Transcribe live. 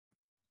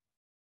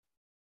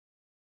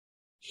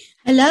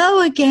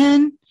Hello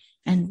again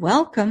and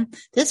welcome.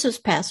 This is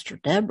Pastor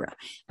Deborah,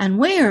 and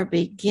we are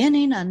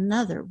beginning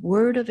another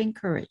word of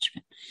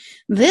encouragement.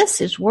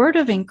 This is word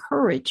of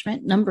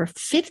encouragement number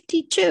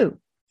 52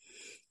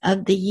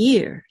 of the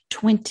year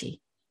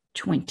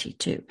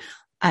 2022.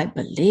 I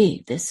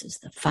believe this is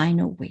the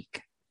final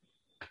week,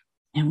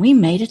 and we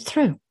made it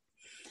through.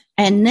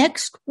 And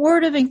next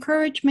word of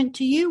encouragement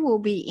to you will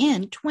be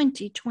in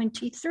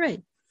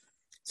 2023.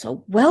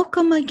 So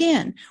welcome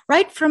again,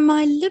 right from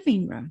my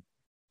living room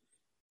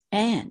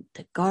and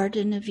the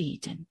Garden of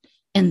Eden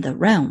in the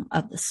realm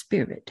of the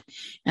Spirit.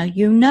 Now,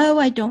 you know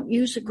I don't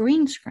use a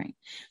green screen,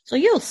 so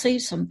you'll see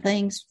some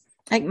things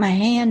like my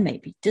hand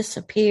maybe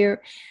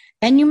disappear,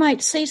 and you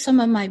might see some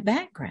of my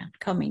background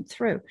coming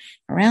through.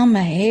 Around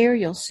my hair,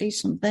 you'll see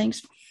some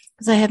things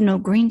because I have no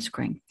green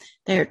screen.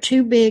 They're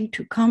too big,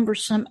 too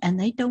cumbersome, and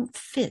they don't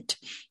fit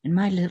in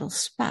my little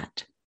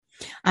spot.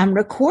 I'm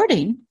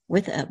recording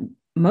with a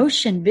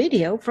motion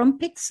video from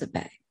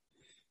Pixabay.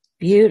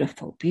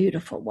 Beautiful,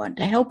 beautiful one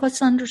to help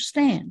us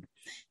understand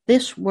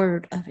this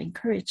word of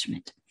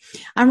encouragement.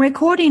 I'm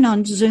recording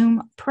on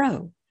Zoom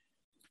Pro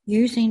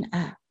using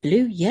a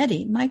Blue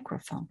Yeti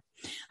microphone.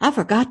 I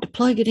forgot to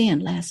plug it in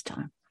last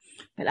time,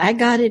 but I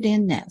got it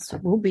in now, so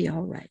we'll be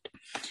all right.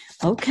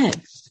 Okay,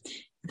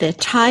 the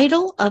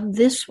title of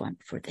this one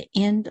for the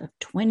end of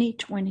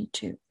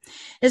 2022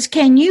 is,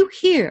 Can You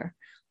Hear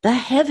the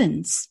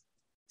Heavens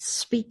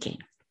Speaking?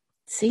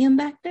 See them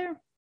back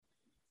there?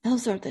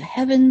 Those are the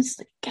heavens,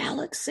 the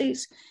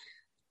galaxies.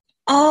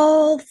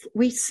 All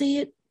we see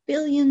it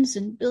billions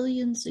and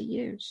billions of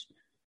years.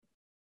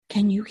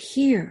 Can you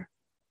hear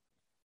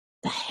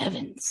the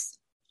heavens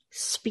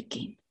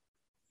speaking?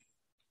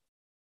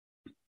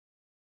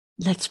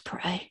 Let's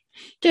pray.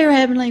 Dear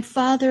Heavenly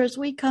Father, as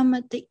we come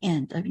at the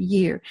end of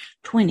year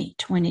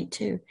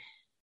 2022,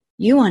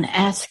 you want to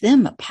ask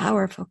them a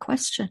powerful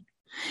question.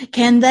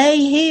 Can they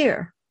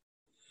hear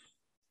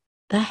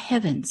the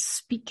heavens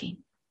speaking?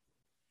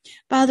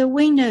 Father,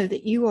 we know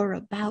that you are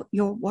about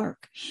your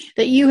work,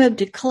 that you have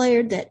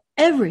declared that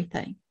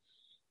everything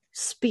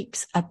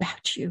speaks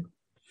about you,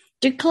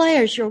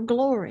 declares your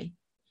glory,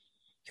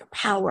 your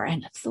power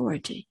and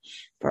authority.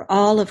 For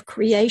all of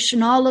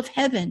creation, all of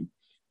heaven,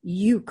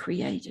 you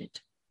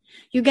created.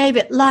 You gave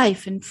it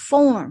life and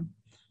form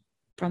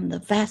from the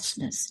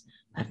vastness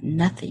of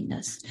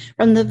nothingness,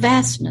 from the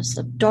vastness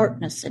of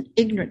darkness and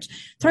ignorance.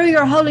 Through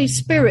your Holy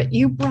Spirit,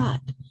 you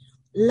brought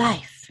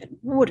life and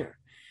order,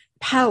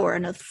 power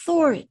and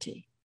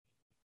authority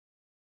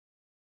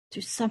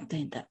to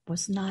something that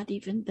was not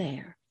even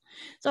there.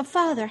 So,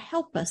 Father,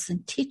 help us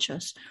and teach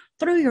us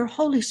through your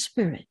Holy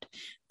Spirit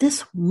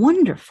this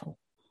wonderful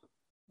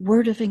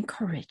word of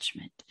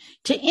encouragement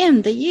to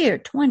end the year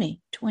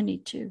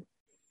 2022,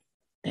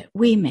 that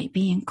we may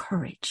be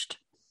encouraged.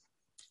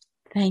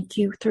 Thank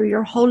you. Through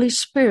your Holy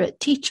Spirit,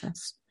 teach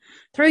us.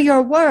 Through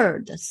your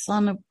word, the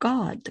Son of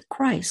God, the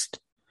Christ,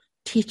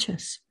 teach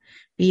us.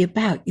 Be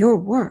about your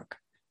work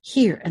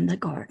here in the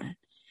garden.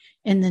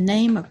 In the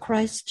name of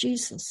Christ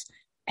Jesus,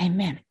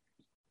 amen.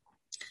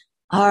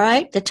 All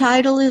right, the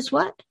title is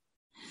what?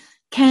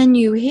 Can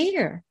you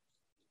hear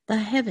the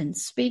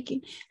heavens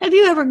speaking? Have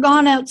you ever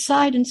gone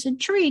outside and said,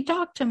 tree,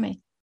 talk to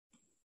me?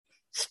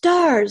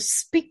 Stars,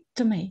 speak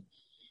to me.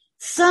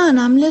 Sun,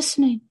 I'm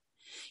listening.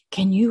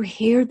 Can you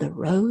hear the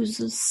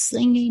roses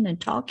singing and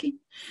talking?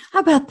 How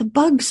about the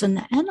bugs and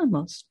the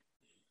animals?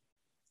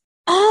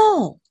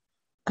 All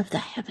of the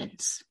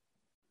heavens.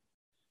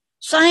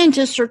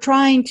 Scientists are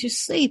trying to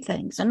see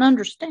things and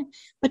understand,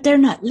 but they're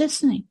not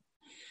listening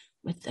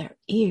with their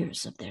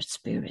ears of their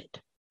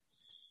spirit.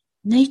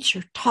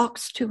 Nature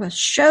talks to us,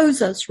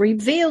 shows us,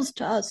 reveals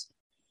to us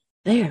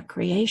their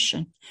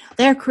creation,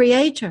 their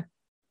creator.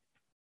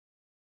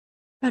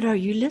 But are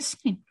you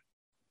listening?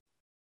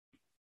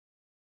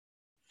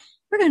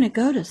 We're going to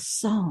go to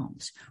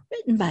Psalms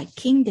written by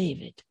King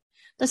David,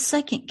 the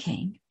second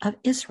king of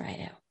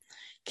Israel.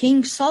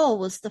 King Saul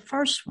was the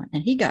first one,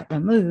 and he got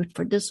removed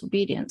for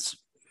disobedience.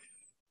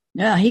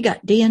 Yeah, he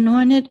got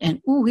de-anointed,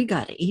 and he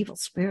got an evil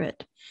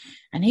spirit.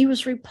 And he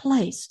was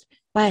replaced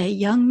by a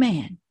young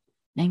man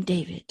named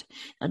David.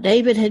 Now,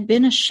 David had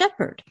been a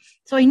shepherd,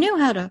 so he knew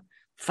how to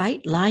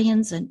fight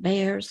lions and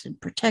bears and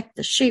protect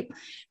the sheep.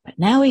 But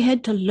now he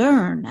had to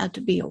learn how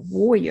to be a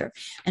warrior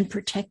and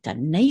protect a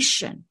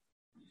nation.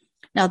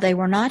 Now, they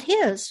were not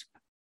his,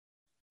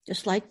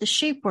 just like the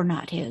sheep were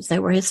not his. They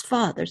were his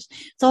father's.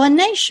 So a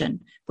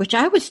nation, which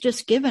I was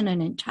just given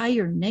an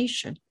entire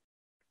nation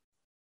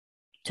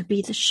to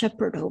be the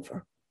shepherd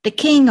over, the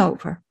king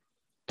over,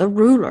 the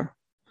ruler.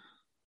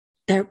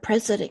 Their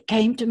president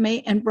came to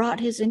me and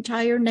brought his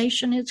entire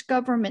nation, his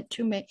government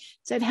to me,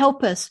 said,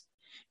 help us,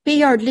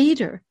 be our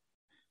leader,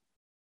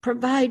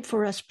 provide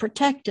for us,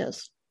 protect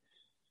us.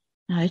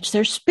 Now, it's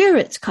their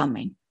spirits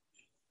coming.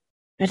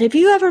 But have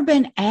you ever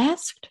been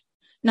asked,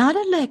 not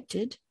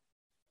elected,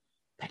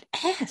 but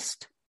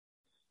asked,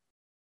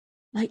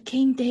 like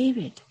King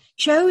David,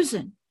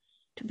 chosen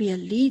to be a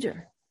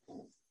leader?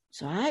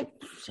 So I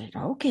said,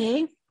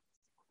 okay.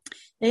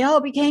 They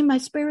all became my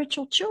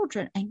spiritual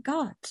children and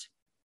God's.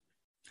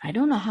 I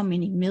don't know how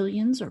many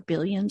millions or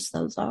billions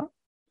those are.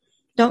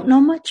 Don't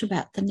know much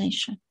about the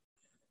nation.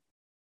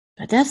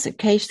 But that's the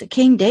case of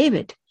King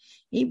David.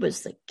 He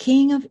was the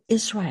king of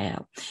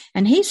Israel.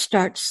 And he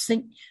starts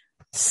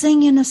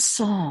singing a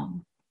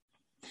song.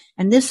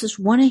 And this is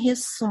one of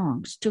his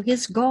songs to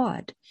his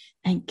God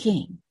and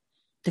King,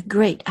 the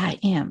great I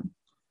am,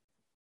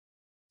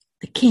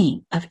 the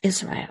King of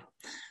Israel.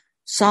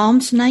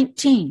 Psalms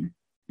 19,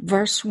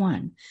 verse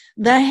 1.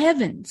 The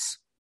heavens.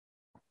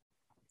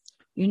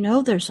 You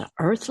know there's an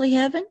earthly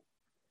heaven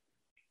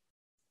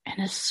and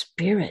a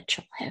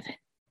spiritual heaven.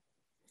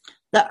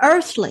 The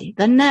earthly,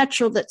 the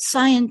natural that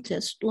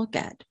scientists look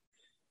at,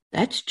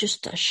 that's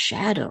just a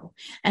shadow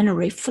and a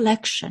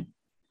reflection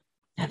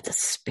of the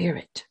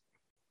spirit.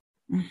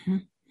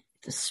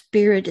 The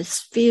spirit is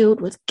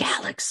filled with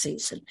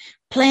galaxies and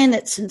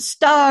planets and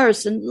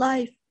stars and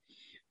life.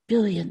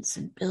 Billions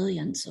and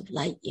billions of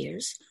light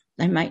years.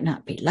 They might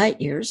not be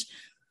light years,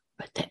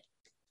 but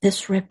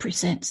this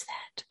represents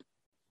that.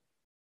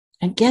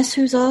 And guess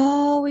who's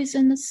always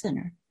in the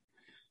center?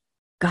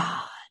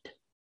 God.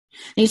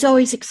 He's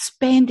always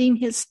expanding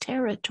his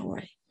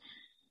territory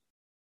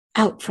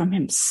out from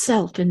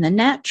himself in the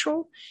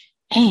natural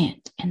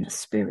and in the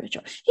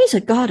spiritual. He's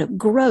a God of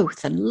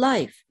growth and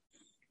life.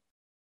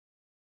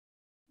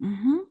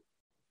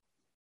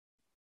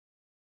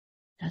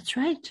 That's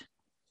right.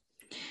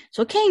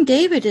 So King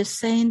David is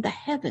saying the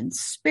heavens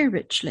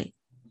spiritually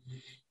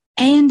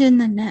and in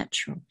the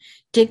natural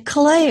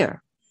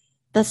declare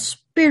the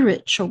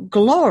spiritual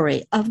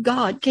glory of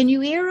God. Can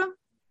you hear him?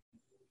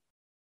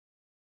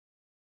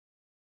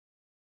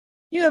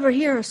 You ever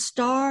hear a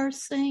star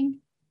sing?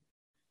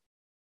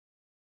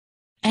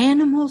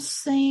 Animals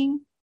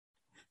sing?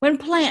 When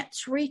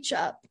plants reach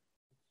up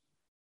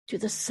to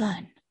the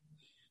sun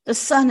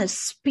is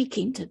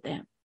speaking to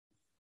them.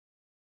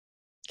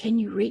 Can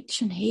you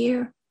reach and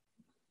hear?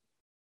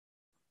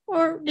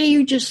 Or do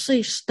you just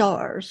see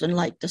stars and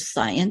like the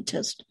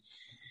scientist,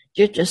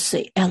 you just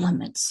see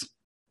elements?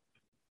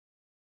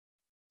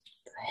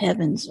 The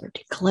heavens are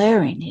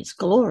declaring his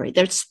glory.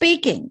 They're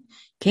speaking.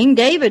 King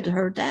David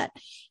heard that.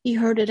 He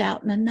heard it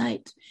out in the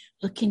night,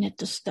 looking at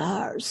the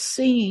stars,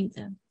 seeing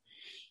them,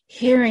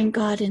 hearing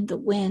God in the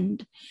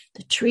wind,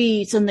 the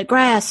trees and the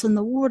grass and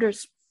the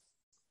waters,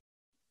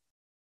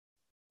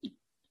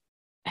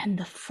 and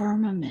the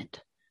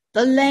firmament,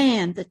 the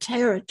land, the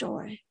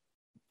territory.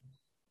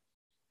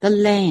 The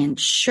land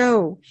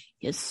show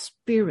his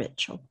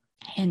spiritual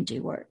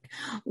handiwork.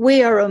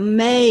 We are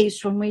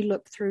amazed when we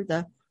look through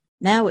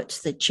now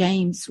it's the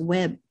James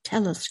Webb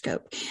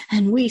telescope,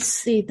 and we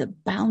see the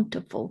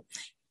bountiful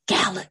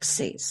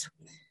galaxies.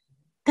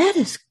 That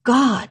is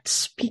God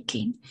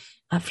speaking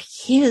of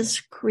his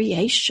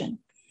creation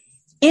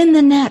in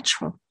the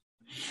natural.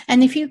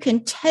 And if you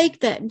can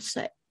take that and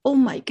say, oh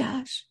my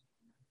gosh,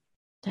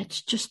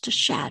 that's just a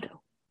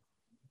shadow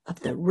of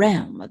the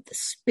realm of the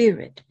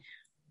spirit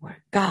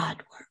where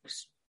God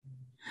works.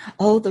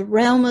 Oh, the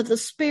realm of the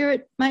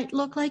spirit might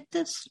look like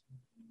this.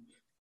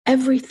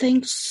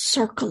 Everything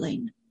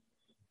circling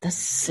the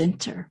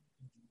center,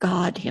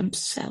 God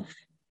himself.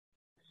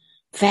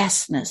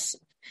 Vastness,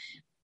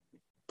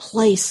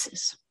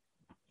 places.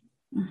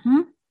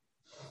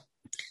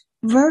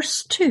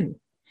 Verse 2,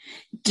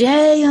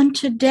 day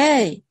unto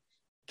day,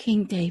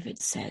 King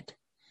David said,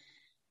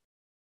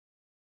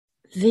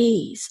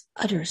 these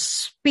utter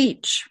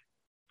speech,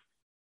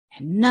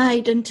 and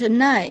night unto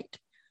night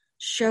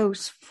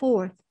shows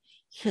forth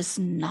his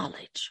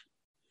knowledge.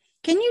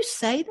 Can you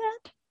say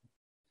that?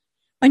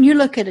 When you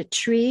look at a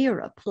tree or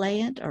a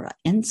plant or an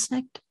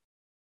insect,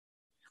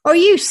 or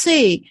you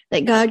see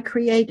that God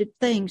created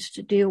things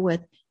to deal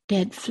with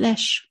dead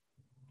flesh,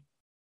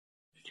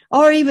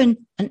 or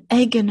even an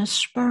egg and a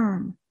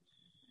sperm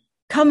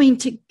coming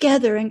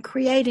together and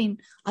creating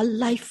a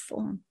life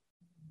form.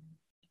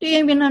 Do you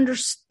even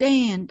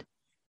understand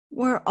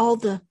where all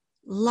the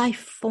life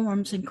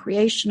forms and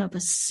creation of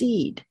a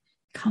seed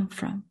come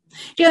from?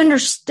 Do you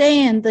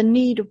understand the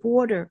need of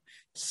water,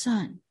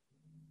 sun?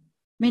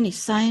 Many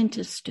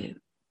scientists do.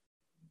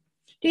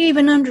 Do you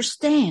even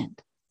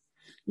understand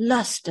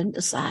lust and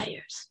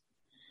desires?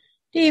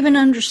 Do you even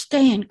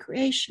understand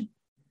creation?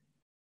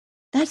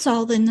 That's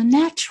all in the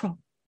natural.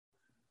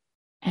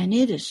 And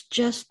it is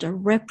just a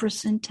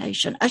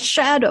representation, a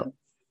shadow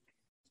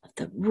of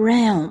the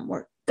realm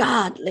where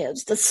God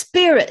lives, the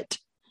spirit,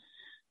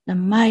 the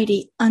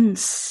mighty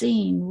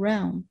unseen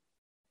realm.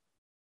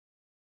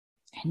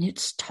 And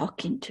it's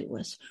talking to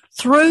us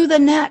through the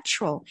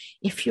natural,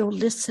 if you'll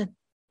listen.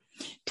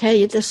 Tell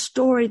you the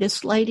story,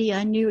 this lady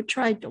I knew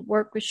tried to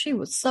work with, she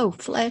was so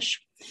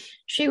flesh.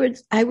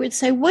 I would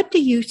say, what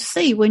do you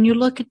see when you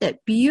look at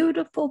that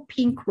beautiful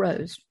pink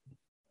rose?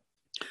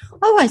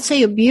 Oh, I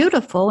see a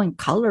beautiful and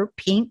color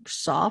pink,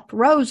 soft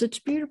rose. It's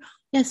beautiful.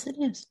 Yes, it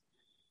is.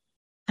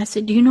 I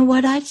said, do you know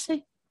what I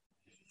see?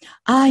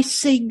 I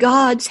see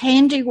God's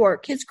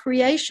handiwork, his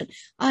creation.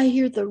 I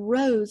hear the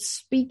rose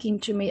speaking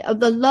to me of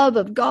the love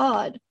of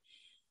God,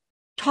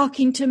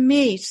 talking to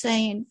me,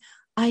 saying,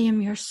 I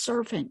am your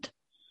servant,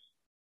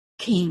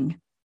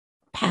 King,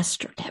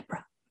 Pastor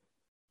Deborah.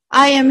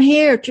 I am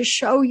here to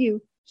show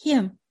you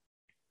him.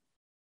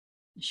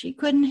 She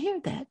couldn't hear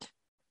that.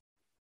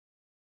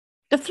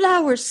 The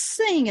flowers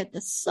sing at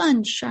the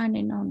sun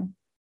shining on them.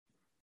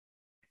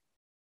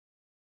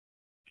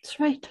 That's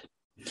right.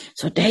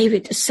 So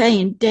David is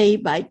saying day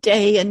by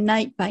day and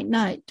night by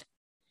night,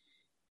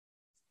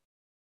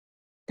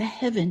 the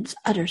heavens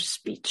utter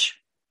speech.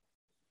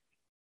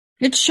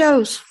 It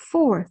shows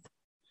forth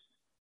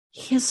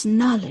his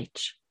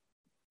knowledge.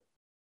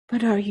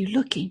 But are you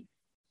looking?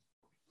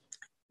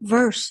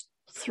 Verse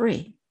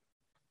 3.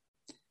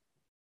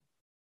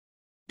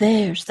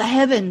 There's the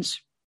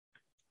heavens.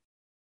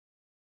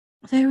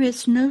 There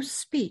is no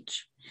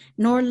speech,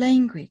 nor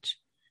language,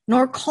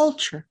 nor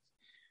culture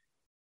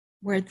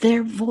where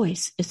their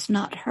voice is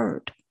not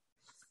heard.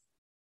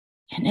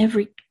 And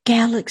every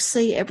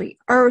galaxy, every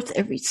earth,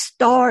 every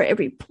star,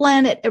 every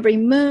planet, every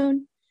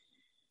moon,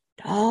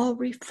 it all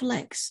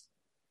reflects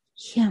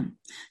him.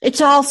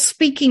 It's all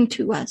speaking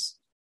to us.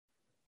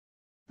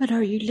 But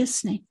are you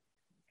listening?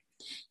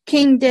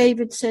 King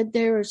David said,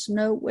 there is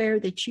nowhere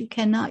that you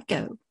cannot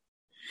go,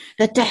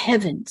 that the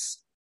heavens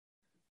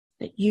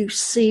that you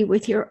see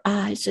with your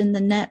eyes in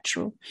the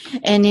natural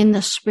and in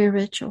the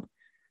spiritual,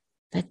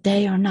 that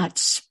they are not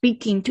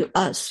speaking to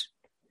us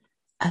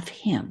of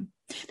him,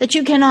 that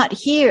you cannot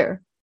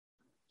hear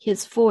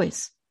his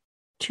voice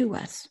to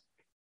us.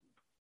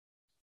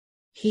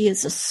 He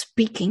is a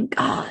speaking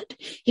God.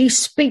 He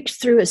speaks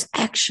through his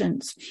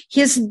actions,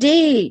 his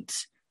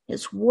deeds,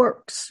 his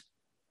works,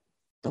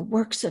 the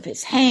works of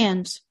his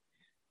hands,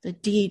 the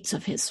deeds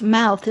of his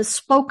mouth, his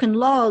spoken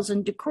laws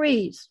and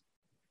decrees.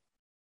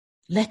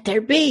 Let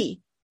there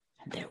be,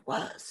 and there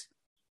was.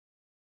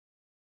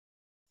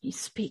 He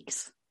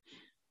speaks.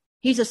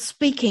 He's a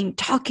speaking,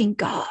 talking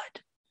God.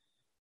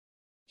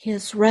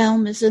 His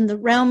realm is in the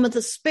realm of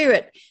the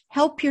spirit.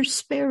 Help your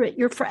spirit,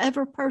 your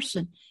forever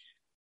person.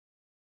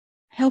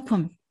 Help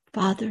him,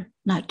 Father,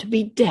 not to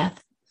be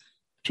deaf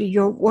to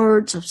your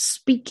words of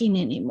speaking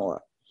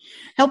anymore.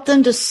 Help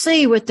them to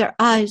see with their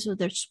eyes of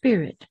their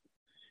spirit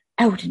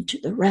out into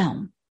the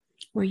realm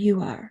where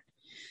you are.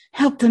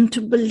 Help them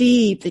to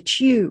believe that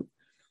you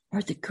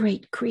are the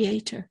great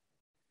creator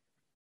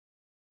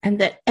and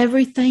that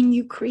everything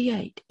you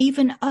create,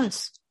 even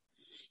us,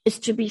 is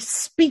to be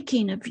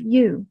speaking of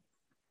you,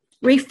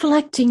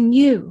 reflecting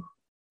you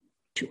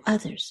to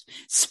others,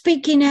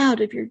 speaking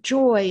out of your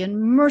joy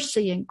and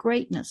mercy and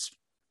greatness.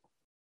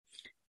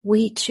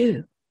 We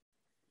too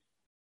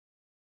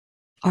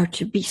are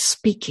to be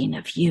speaking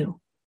of you.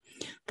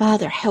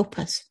 Father, help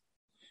us.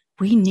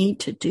 We need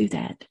to do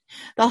that.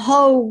 The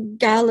whole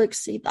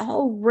galaxy, the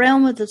whole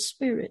realm of the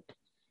spirit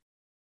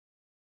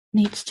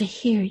needs to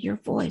hear your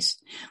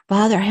voice.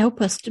 Father, help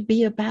us to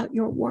be about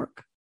your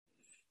work,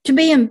 to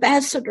be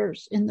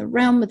ambassadors in the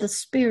realm of the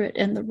spirit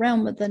and the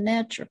realm of the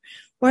natural,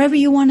 wherever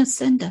you want to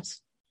send us.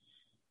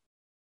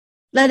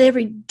 Let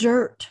every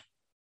dirt,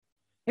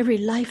 every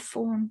life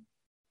form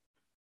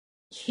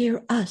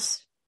hear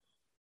us,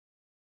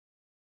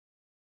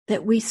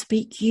 that we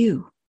speak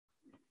you.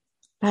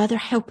 Father,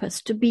 help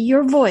us to be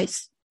your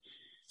voice.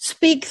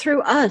 Speak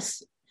through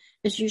us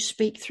as you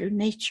speak through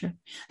nature,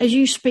 as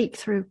you speak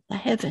through the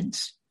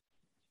heavens,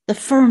 the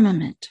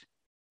firmament,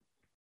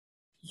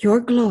 your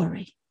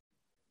glory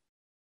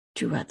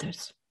to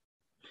others.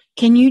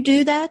 Can you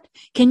do that?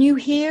 Can you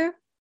hear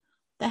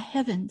the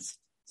heavens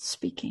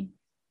speaking?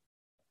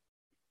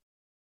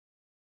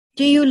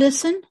 Do you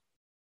listen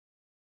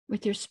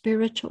with your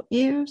spiritual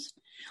ears?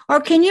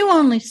 Or can you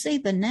only see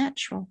the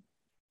natural?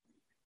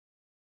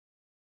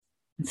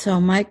 And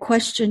so my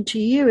question to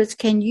you is,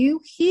 can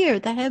you hear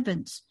the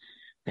heavens,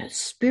 both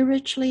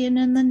spiritually and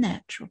in the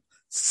natural,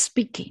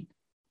 speaking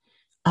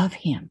of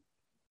him?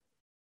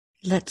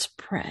 Let's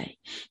pray.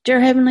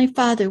 Dear Heavenly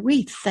Father,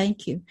 we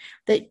thank you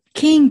that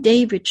King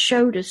David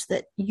showed us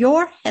that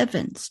your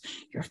heavens,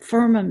 your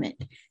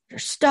firmament, your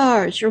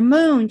stars, your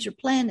moons, your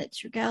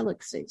planets, your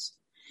galaxies,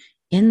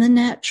 in the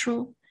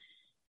natural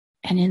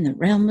and in the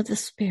realm of the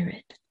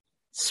spirit,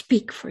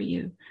 speak for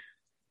you.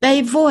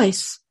 They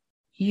voice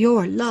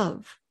your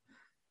love,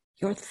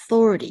 your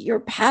authority, your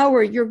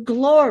power, your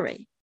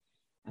glory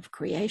of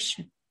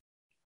creation.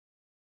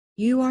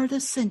 You are the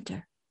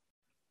center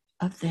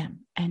of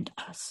them and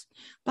us.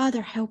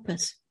 Father, help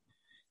us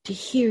to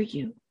hear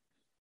you,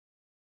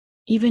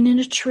 even in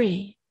a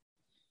tree,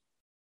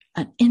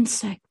 an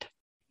insect.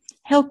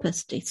 Help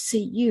us to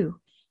see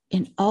you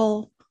in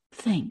all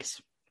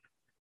things.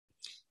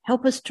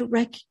 Help us to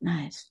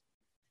recognize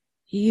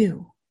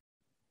you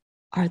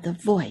are the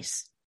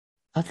voice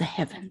of the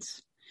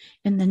heavens.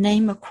 In the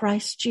name of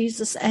Christ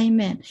Jesus,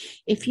 amen.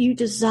 If you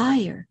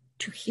desire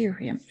to hear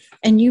him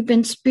and you've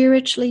been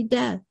spiritually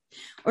deaf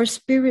or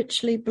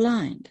spiritually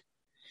blind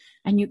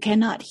and you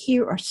cannot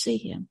hear or see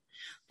him,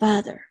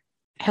 Father,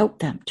 help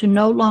them to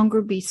no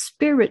longer be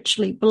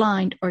spiritually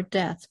blind or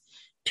deaf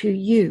to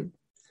you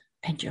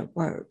and your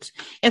words.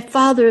 If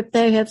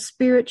they have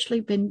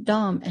spiritually been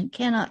dumb and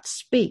cannot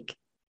speak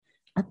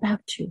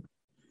about you,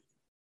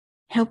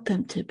 help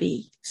them to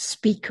be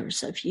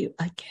speakers of you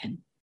again.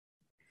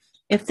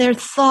 If their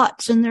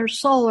thoughts and their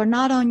soul are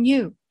not on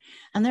you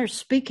and they're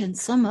speaking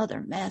some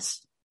other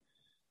mess,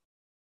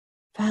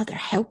 Father,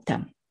 help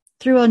them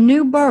through a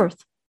new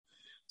birth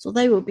so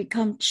they will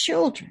become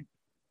children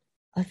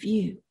of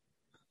you,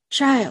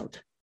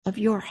 child of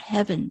your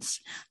heavens,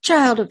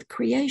 child of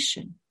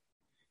creation,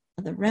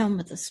 of the realm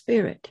of the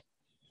Spirit,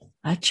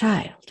 a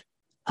child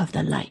of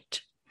the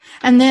light.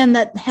 And then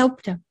that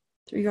help them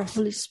through your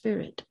Holy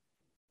Spirit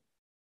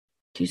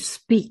to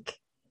speak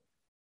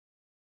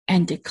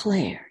and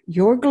declare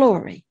your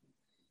glory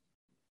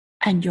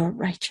and your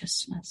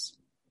righteousness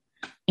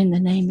in the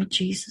name of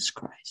Jesus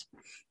Christ.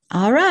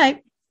 All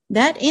right,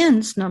 that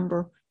ends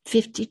number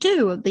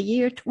 52 of the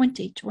year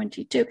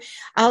 2022.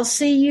 I'll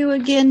see you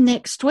again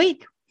next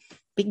week,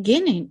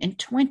 beginning in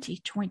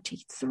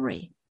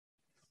 2023.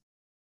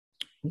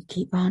 We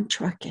keep on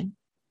trucking.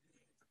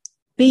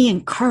 Be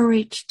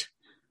encouraged.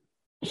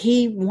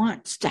 He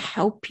wants to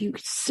help you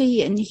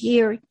see and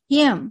hear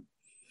him,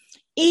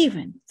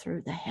 even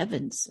through the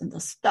heavens and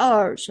the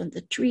stars and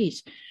the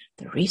trees,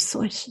 the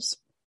resources.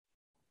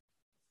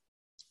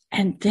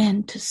 And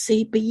then to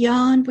see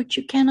beyond what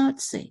you cannot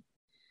see,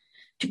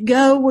 to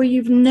go where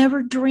you've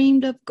never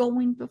dreamed of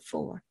going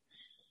before,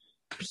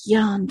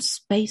 beyond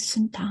space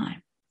and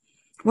time,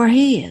 where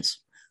he is,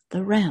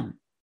 the realm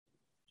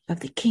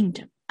of the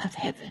kingdom of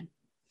heaven.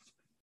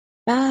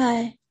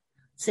 Bye.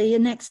 See you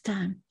next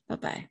time.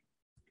 Bye-bye.